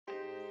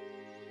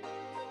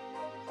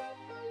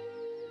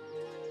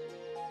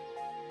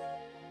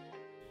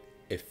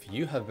If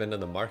you have been in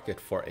the market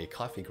for a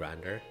coffee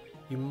grinder,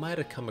 you might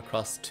have come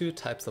across two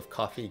types of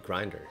coffee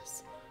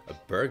grinders, a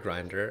burr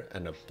grinder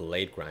and a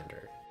blade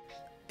grinder.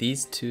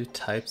 These two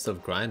types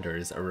of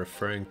grinders are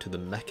referring to the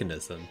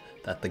mechanism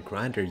that the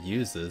grinder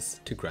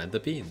uses to grind the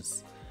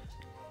beans.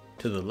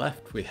 To the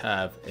left we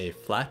have a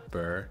flat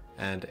burr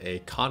and a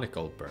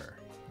conical burr,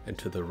 and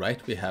to the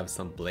right we have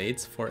some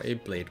blades for a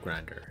blade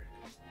grinder.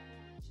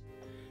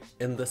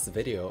 In this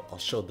video, I'll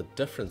show the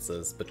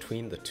differences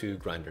between the two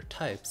grinder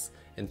types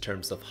in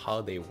terms of how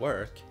they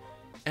work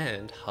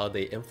and how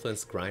they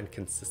influence grind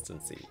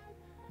consistency.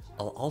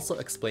 I'll also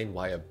explain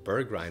why a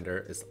burr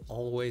grinder is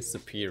always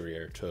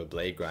superior to a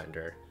blade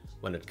grinder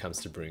when it comes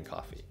to brewing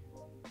coffee.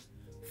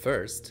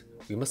 First,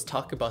 we must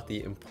talk about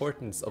the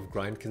importance of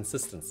grind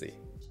consistency.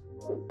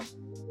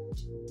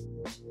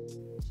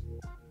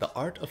 The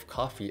art of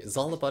coffee is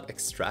all about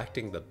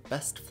extracting the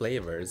best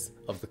flavors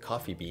of the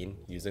coffee bean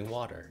using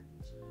water.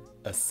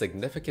 A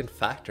significant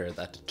factor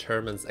that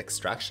determines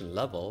extraction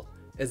level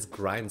is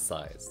grind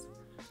size.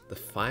 The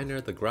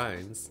finer the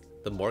grinds,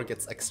 the more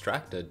gets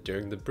extracted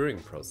during the brewing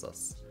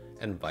process,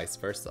 and vice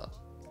versa.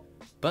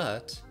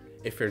 But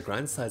if your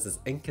grind size is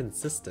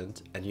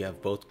inconsistent and you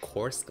have both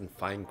coarse and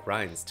fine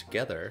grinds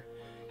together,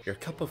 your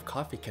cup of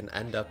coffee can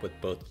end up with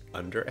both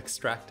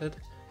under-extracted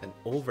and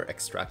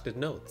over-extracted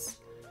notes,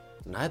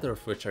 neither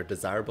of which are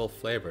desirable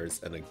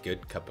flavors in a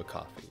good cup of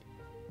coffee.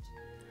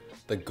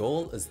 The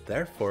goal is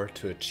therefore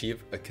to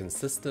achieve a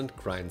consistent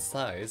grind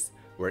size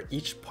where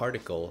each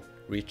particle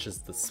reaches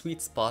the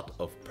sweet spot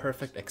of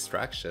perfect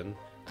extraction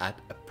at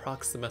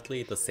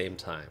approximately the same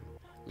time,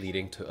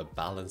 leading to a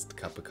balanced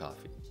cup of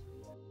coffee.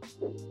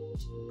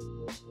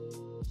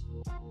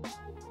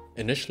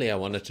 Initially, I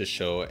wanted to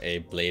show a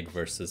blade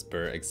versus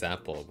burr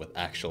example with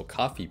actual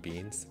coffee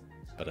beans,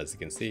 but as you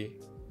can see,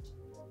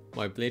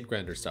 my blade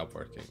grinder stopped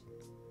working.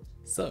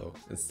 So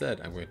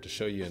instead, I'm going to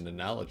show you an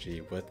analogy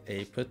with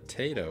a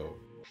potato.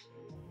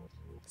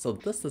 So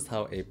this is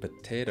how a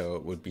potato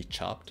would be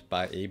chopped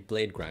by a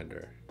blade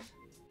grinder.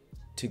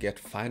 To get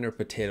finer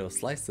potato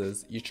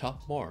slices, you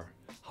chop more.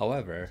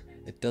 However,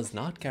 it does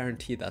not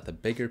guarantee that the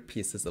bigger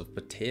pieces of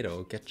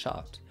potato get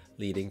chopped,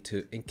 leading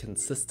to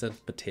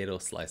inconsistent potato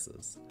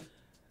slices.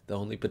 The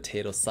only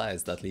potato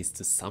size that leads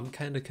to some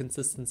kind of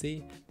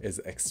consistency is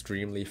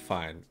extremely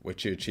fine,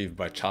 which you achieve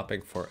by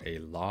chopping for a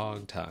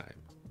long time.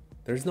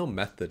 There's no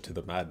method to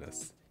the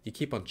madness. You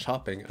keep on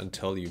chopping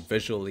until you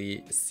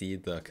visually see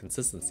the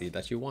consistency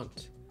that you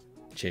want.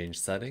 Change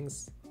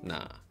settings?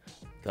 Nah.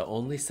 The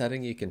only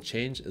setting you can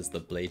change is the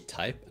blade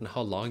type and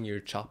how long you're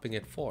chopping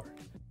it for.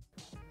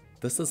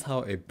 This is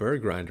how a burr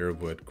grinder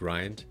would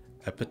grind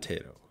a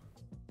potato.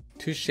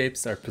 Two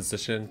shapes are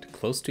positioned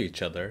close to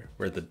each other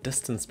where the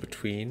distance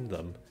between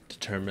them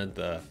determine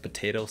the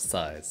potato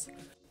size.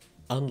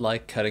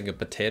 Unlike cutting a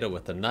potato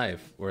with a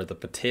knife where the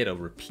potato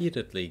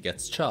repeatedly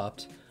gets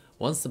chopped,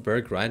 once the burr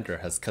grinder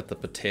has cut the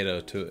potato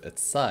to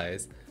its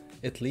size,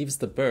 it leaves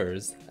the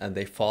burrs and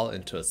they fall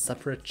into a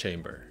separate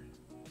chamber.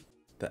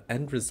 The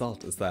end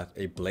result is that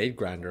a blade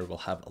grinder will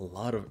have a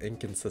lot of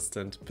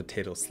inconsistent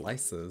potato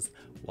slices,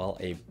 while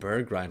a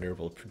burr grinder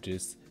will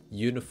produce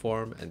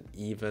uniform and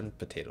even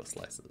potato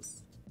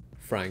slices.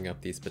 Frying up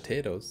these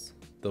potatoes,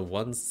 the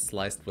ones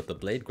sliced with the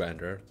blade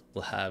grinder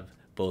will have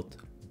both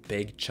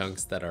big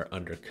chunks that are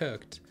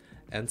undercooked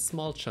and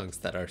small chunks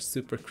that are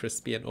super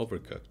crispy and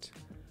overcooked.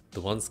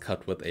 The ones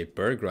cut with a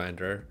burr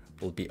grinder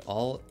will be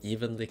all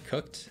evenly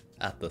cooked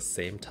at the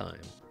same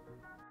time.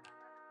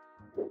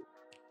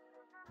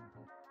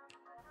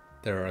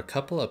 There are a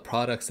couple of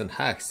products and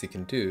hacks you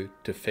can do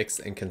to fix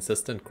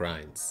inconsistent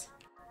grinds.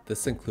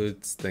 This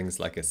includes things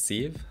like a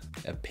sieve,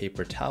 a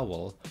paper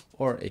towel,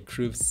 or a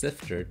Kruve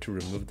sifter to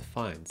remove the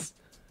fines.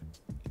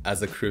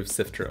 As a Kruve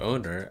sifter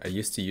owner, I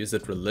used to use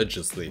it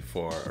religiously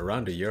for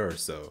around a year or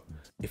so.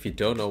 If you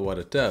don't know what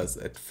it does,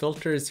 it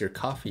filters your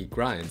coffee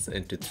grinds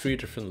into 3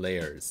 different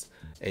layers: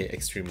 a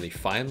extremely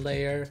fine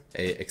layer,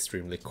 a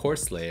extremely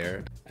coarse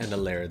layer, and a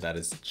layer that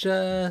is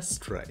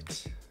just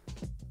right.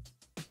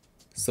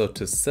 So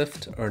to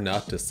sift or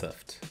not to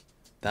sift?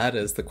 That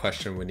is the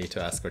question we need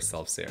to ask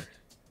ourselves here.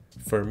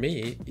 For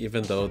me,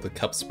 even though the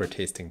cups were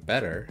tasting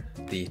better,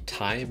 the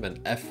time and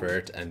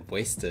effort and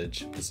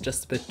wastage was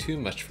just a bit too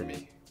much for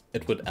me.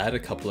 It would add a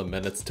couple of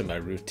minutes to my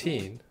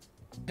routine,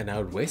 and I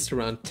would waste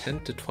around 10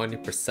 to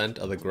 20%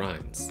 of the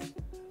grinds.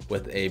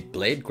 With a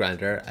blade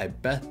grinder, I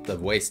bet the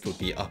waste would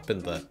be up in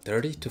the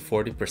 30 to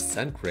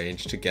 40%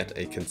 range to get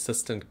a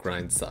consistent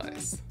grind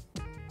size.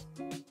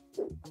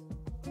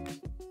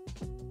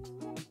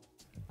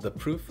 The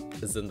proof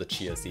is in the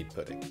chia seed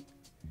pudding.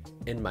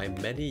 In my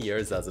many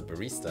years as a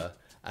barista,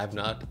 I have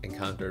not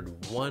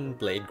encountered one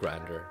blade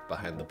grinder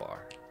behind the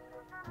bar.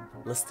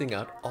 Listing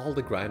out all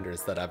the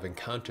grinders that I've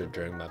encountered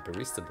during my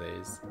barista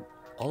days,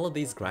 all of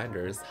these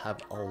grinders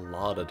have a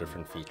lot of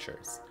different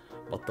features,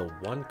 but the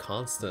one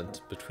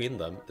constant between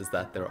them is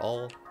that they're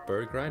all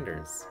burr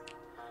grinders.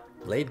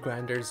 Blade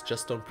grinders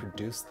just don't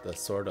produce the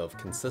sort of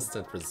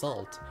consistent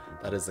result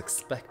that is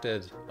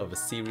expected of a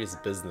serious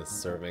business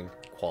serving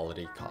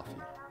quality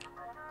coffee.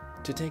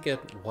 To take it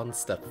one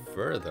step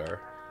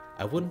further,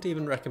 I wouldn't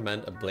even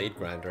recommend a blade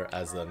grinder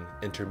as an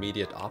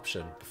intermediate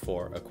option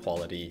before a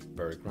quality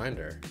Burr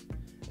grinder.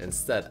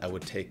 Instead, I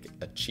would take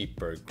a cheap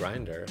Burr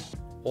grinder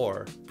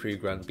or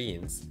pre-ground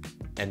beans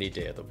any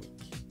day of the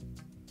week.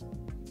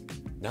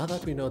 Now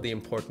that we know the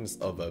importance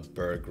of a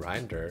Burr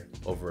grinder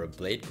over a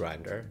blade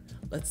grinder,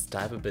 let's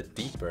dive a bit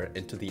deeper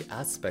into the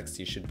aspects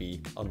you should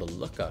be on the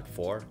lookout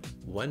for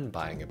when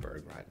buying a Burr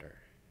grinder.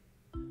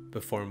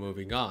 Before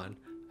moving on,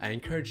 I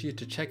encourage you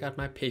to check out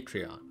my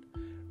Patreon.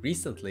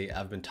 Recently,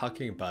 I've been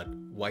talking about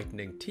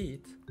whitening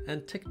teeth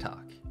and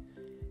TikTok.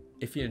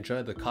 If you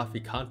enjoy the coffee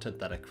content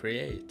that I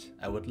create,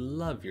 I would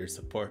love your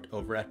support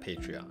over at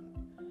Patreon.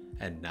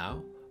 And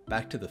now,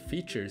 back to the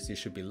features you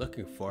should be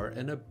looking for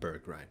in a Burr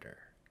grinder.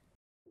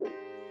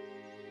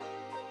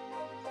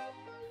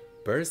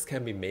 Burrs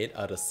can be made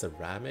out of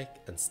ceramic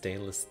and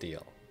stainless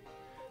steel.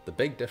 The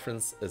big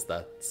difference is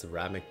that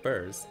ceramic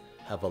burrs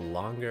have a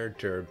longer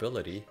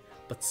durability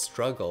but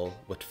struggle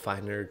with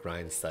finer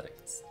grind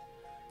settings.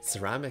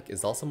 Ceramic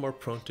is also more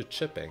prone to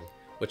chipping,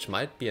 which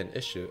might be an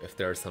issue if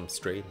there are some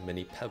stray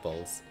mini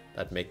pebbles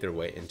that make their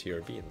way into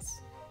your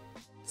beans.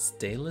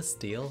 Stainless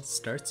steel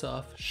starts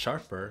off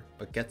sharper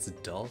but gets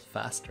dull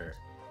faster,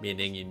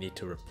 meaning you need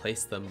to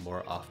replace them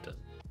more often.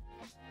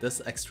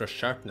 This extra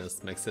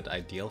sharpness makes it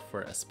ideal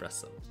for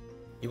espresso.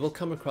 You will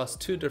come across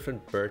two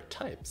different burr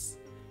types,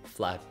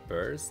 flat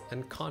burrs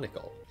and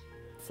conical.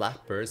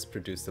 Flat burrs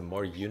produce a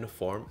more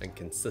uniform and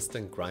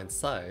consistent grind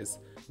size,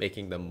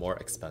 making them more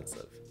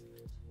expensive.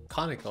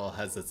 Conical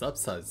has its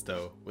upsides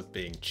though, with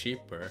being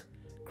cheaper,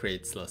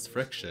 creates less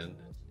friction,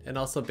 and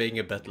also being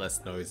a bit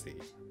less noisy.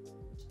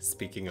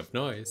 Speaking of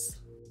noise,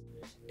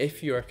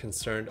 if you are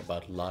concerned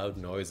about loud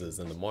noises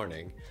in the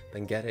morning,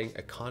 then getting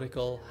a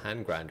conical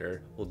hand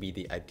grinder will be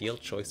the ideal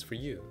choice for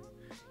you.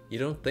 You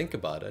don't think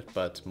about it,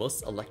 but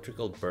most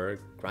electrical Burr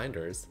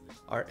grinders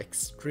are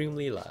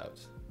extremely loud.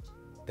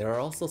 There are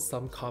also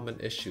some common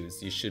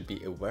issues you should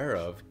be aware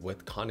of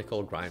with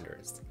conical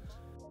grinders.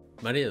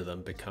 Many of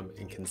them become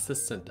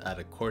inconsistent at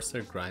a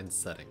coarser grind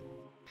setting.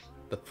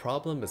 The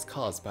problem is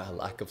caused by a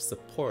lack of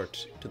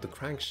support to the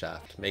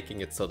crankshaft,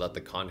 making it so that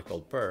the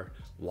conical burr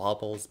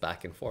wobbles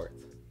back and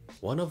forth.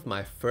 One of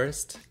my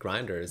first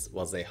grinders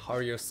was a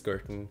Hario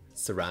Skirton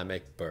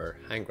ceramic Burr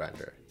hand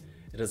grinder.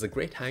 It is a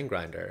great hand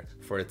grinder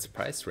for its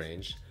price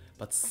range,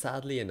 but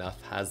sadly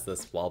enough has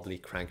this wobbly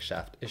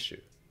crankshaft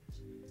issue.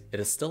 It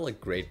is still a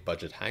great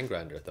budget hand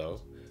grinder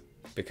though,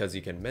 because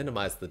you can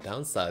minimize the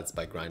downsides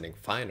by grinding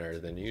finer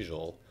than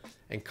usual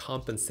and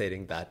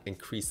compensating that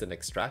increase in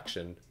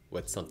extraction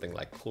with something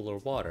like cooler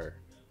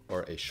water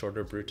or a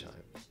shorter brew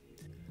time.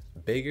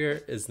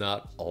 Bigger is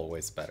not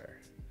always better.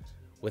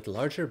 With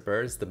larger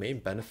burrs, the main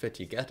benefit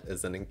you get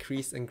is an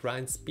increase in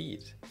grind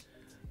speed.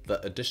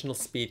 The additional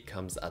speed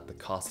comes at the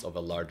cost of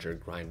a larger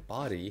grind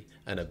body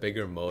and a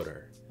bigger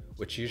motor,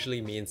 which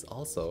usually means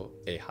also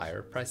a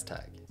higher price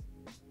tag.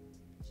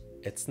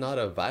 It's not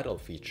a vital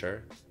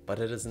feature, but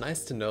it is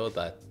nice to know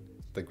that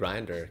the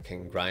grinder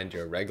can grind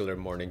your regular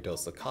morning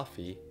dose of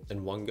coffee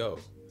in one go.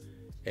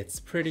 It's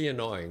pretty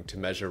annoying to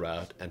measure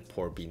out and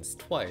pour beans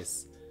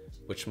twice,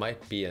 which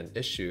might be an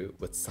issue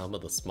with some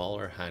of the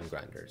smaller hand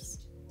grinders.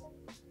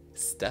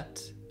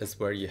 Stepped is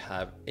where you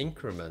have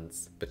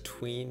increments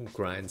between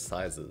grind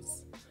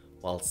sizes,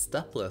 while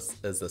stepless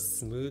is a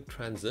smooth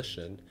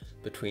transition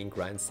between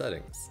grind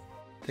settings.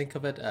 Think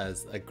of it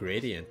as a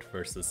gradient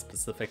versus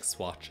specific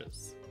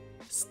swatches.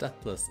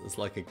 Stepless is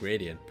like a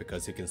gradient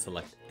because you can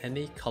select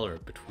any color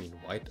between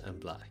white and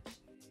black.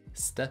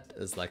 Stepped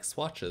is like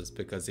swatches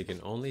because you can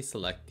only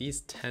select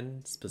these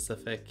 10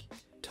 specific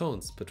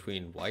tones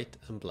between white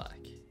and black.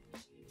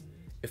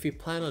 If you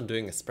plan on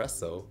doing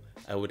espresso,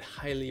 I would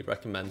highly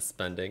recommend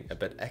spending a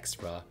bit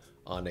extra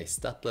on a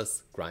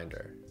stepless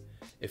grinder.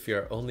 If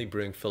you're only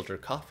brewing filter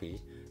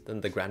coffee,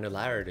 then the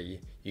granularity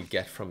you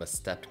get from a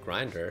stepped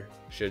grinder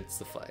should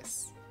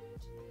suffice.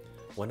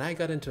 When I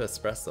got into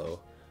espresso,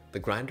 the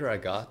grinder I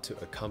got to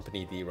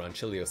accompany the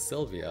Rancilio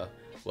Silvia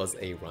was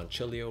a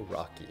Rancilio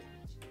Rocky.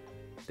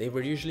 They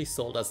were usually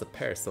sold as a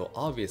pair, so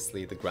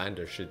obviously the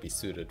grinder should be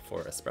suited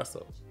for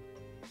espresso,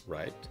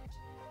 right?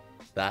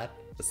 That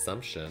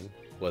assumption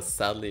was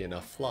sadly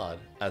enough flawed,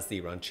 as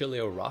the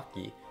Rancilio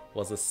Rocky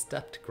was a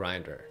stepped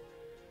grinder.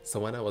 So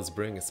when I was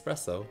brewing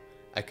espresso,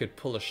 I could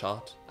pull a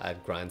shot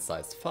at grind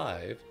size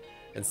 5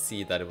 and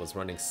see that it was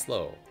running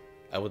slow.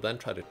 I would then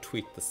try to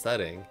tweak the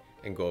setting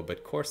and go a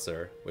bit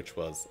coarser, which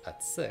was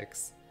at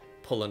 6,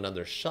 pull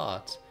another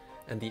shot,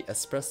 and the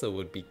espresso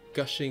would be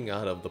gushing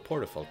out of the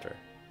portafilter.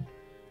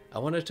 I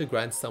wanted to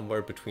grind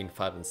somewhere between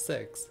 5 and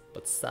 6,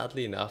 but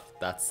sadly enough,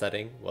 that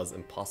setting was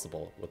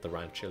impossible with the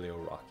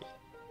Rancilio Rocky.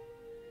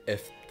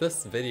 If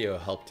this video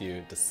helped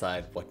you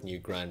decide what new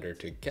grinder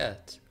to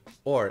get,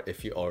 or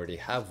if you already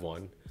have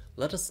one,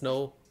 let us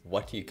know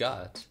what you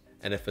got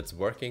and if it's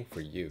working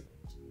for you.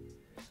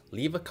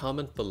 Leave a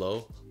comment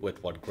below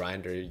with what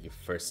grinder you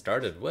first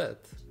started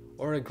with,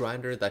 or a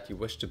grinder that you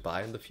wish to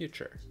buy in the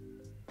future.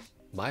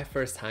 My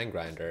first hand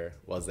grinder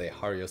was a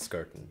Hario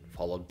Skirton,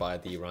 followed by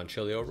the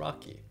Rancilio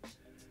Rocky.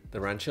 The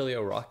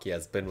Ranchillo Rocky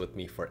has been with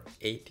me for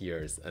 8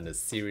 years and is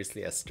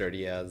seriously as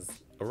sturdy as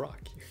a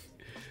rock.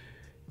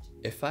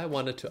 If I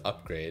wanted to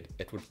upgrade,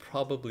 it would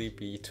probably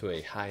be to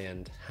a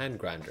high-end hand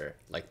grinder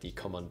like the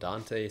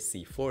Comandante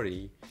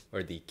C40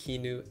 or the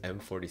Kinu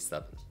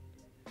M47.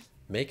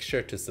 Make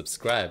sure to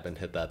subscribe and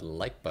hit that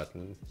like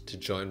button to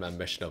join my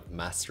mission of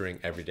mastering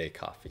everyday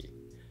coffee.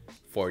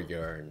 For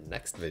your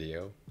next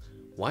video,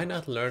 why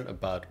not learn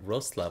about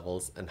roast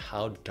levels and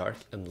how dark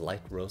and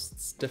light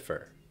roasts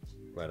differ?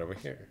 Right over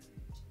here.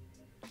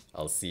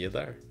 I'll see you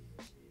there.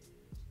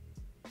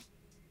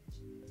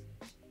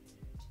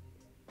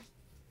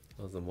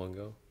 That was in one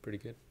go. Pretty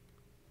good.